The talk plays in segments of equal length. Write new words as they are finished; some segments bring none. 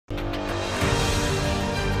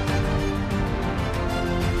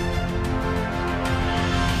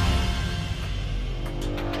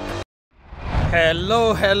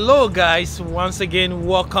Hello guys, once again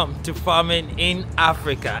welcome to Farming in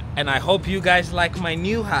Africa, and I hope you guys like my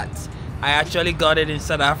new hat. I actually got it in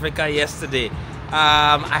South Africa yesterday.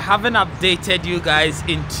 I haven't updated you guys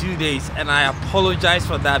in 2 days, and I apologize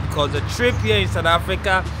for that because the trip here in South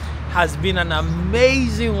Africa has been an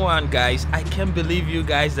amazing one, guys. I can't believe you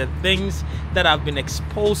guys, the things that I've been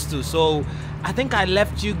exposed to. So I think I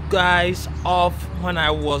left you guys off when I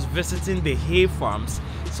was visiting the hay farms.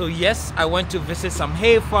 So yes, I went to visit some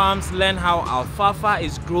hay farms, learn how alfalfa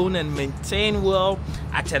is grown and maintained well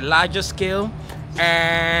at a larger scale,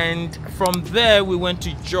 and from there we went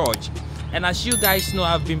to George. And as you guys know,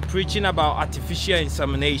 I've been preaching about artificial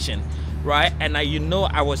insemination, right? And you know,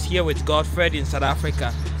 I was here with Godfred in South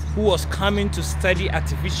Africa, who was coming to study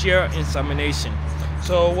artificial insemination.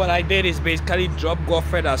 So what I did is basically drop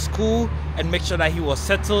Godfred at school and make sure that he was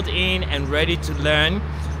settled in and ready to learn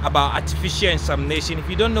about artificial insemination. If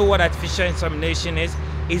you don't know what artificial insemination is,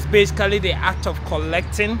 it's basically the act of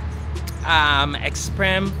collecting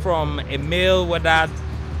sperm from a male, whether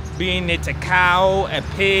being it a cow, a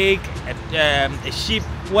pig, a sheep,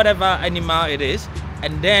 whatever animal it is,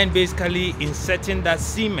 and then basically inserting that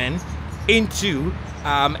semen into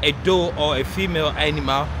a doe or a female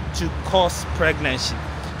animal to cause pregnancy.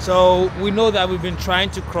 So we know that we've been trying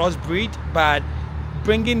to crossbreed, but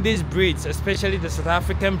bringing these breeds, especially the South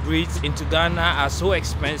African breeds, into Ghana are so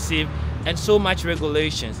expensive and so much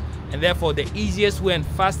regulations, and therefore the easiest way and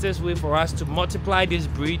fastest way for us to multiply this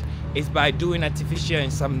breed is by doing artificial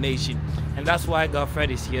insemination, and that's why Godfred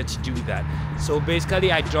is here to do that. So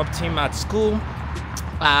basically I dropped him at school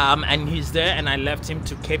and he's there, and I left him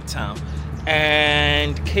to Cape Town.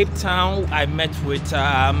 And Cape Town I met with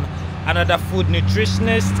another food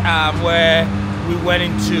nutritionist where we went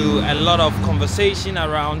into a lot of conversation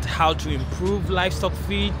around how to improve livestock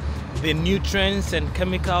feed, the nutrients and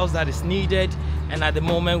chemicals that is needed. And at the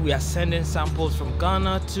moment we are sending samples from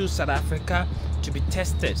Ghana to South Africa to be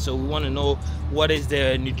tested. So we want to know what is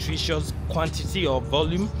the nutritious quantity or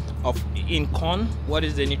volume in corn, what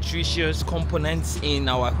is the nutritious components in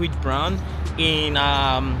our wheat bran, in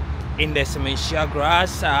the sementia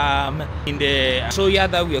grass, in the soya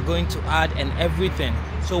that we are going to add, and everything.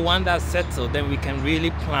 So once that's settled, then we can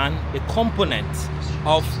really plan the components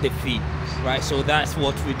of the feed, right? So that's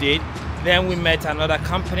what we did. Then we met another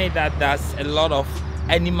company that does a lot of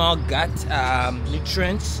animal gut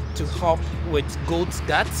nutrients to help with goat's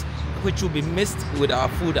guts, which will be mixed with our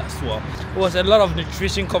food as well. It was a lot of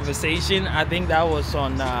nutrition conversation. I think that was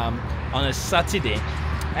on a Saturday.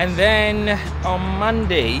 And then on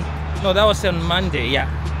Monday, no, that was on Monday, yeah.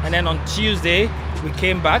 And then on Tuesday, we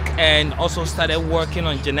came back and also started working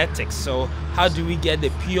on genetics. So how do we get the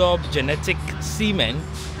pure genetic semen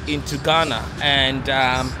into Ghana? And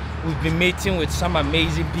we've been meeting with some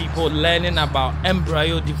amazing people, learning about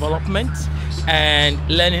embryo development and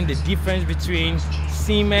learning the difference between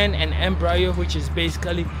semen and embryo, which is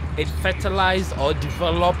basically a fertilized or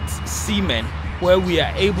developed semen, where we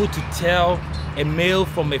are able to tell a male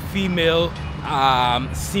from a female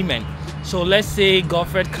semen. So let's say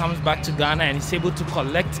Godfred comes back to Ghana and is able to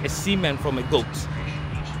collect a semen from a goat.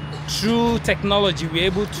 Through technology, we're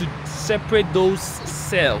able to separate those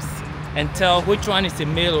cells and tell which one is a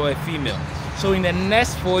male or a female. So in the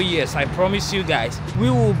next 4 years, I promise you guys,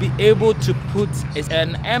 we will be able to put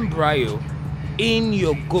an embryo in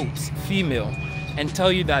your goat female and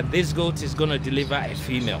tell you that this goat is going to deliver a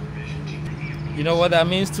female. You know what that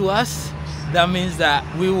means to us? That means that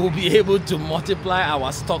we will be able to multiply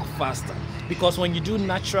our stock faster, because when you do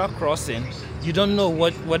natural crossing, you don't know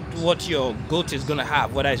what your goat is going to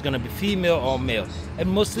have, whether it's going to be female or male. And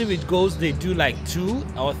mostly with goats, they do like 2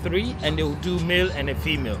 or 3, and they will do male and a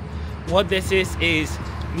female. What this is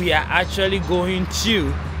we are actually going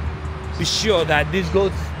to be sure that these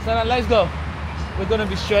goats, Sarah, let's go. We're going to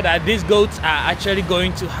be sure that these goats are actually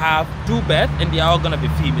going to have 2 births, and they are all going to be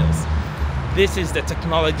females. This is the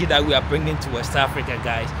technology that we are bringing to West Africa,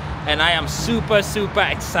 guys, and I am super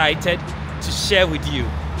excited to share with you.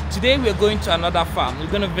 Today we are going to another farm.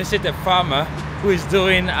 We're going to visit a farmer who is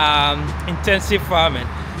doing intensive farming,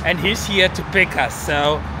 and he's here to pick us.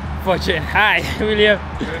 So Fortune, hi William.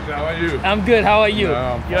 Good, how are you? I'm good, how are you?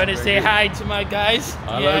 No, you want to say hi to my guys?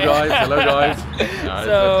 Hello guys, hello guys.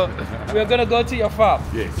 So we're going to go to your farm.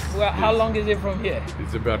 Yes. Well, yes. How long is it from here?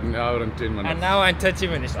 It's about an hour and 10 minutes. An hour and 30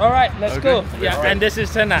 minutes. All right, let's go. Yeah, right. and this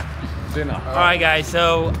is Senna. Senna. All right guys,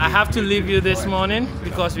 so I have to leave you this morning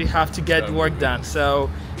because we have to get work done. So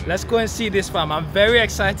let's go and see this farm. I'm very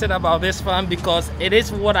excited about this farm because it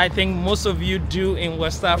is what I think most of you do in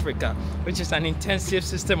West Africa, which is an intensive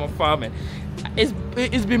system of farming.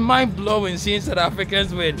 It's been mind-blowing seeing South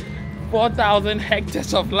Africans with 4,000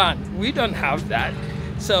 hectares of land. We don't have that.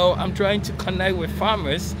 So I'm trying to connect with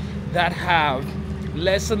farmers that have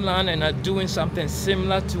lesser land and are doing something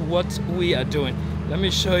similar to what we are doing. Let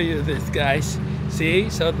me show you this, guys. See,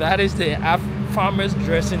 so that is the farmers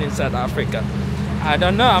dressing in South Africa. I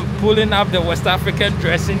don't know, I'm pulling up the West African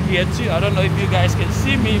dressing here too. I don't know if you guys can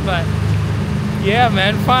see me, but yeah,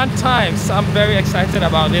 man, fun times. I'm very excited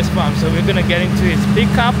about this farm. So we're gonna get into his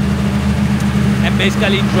pickup and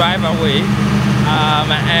basically drive away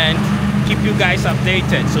and keep you guys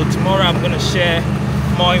updated. So tomorrow I'm gonna share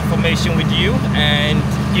more information with you and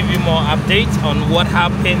give you more updates on what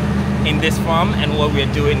happened in this farm and what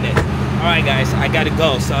we're doing there. All right, guys, I gotta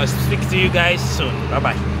go. So I'll speak to you guys soon.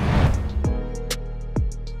 Bye-bye.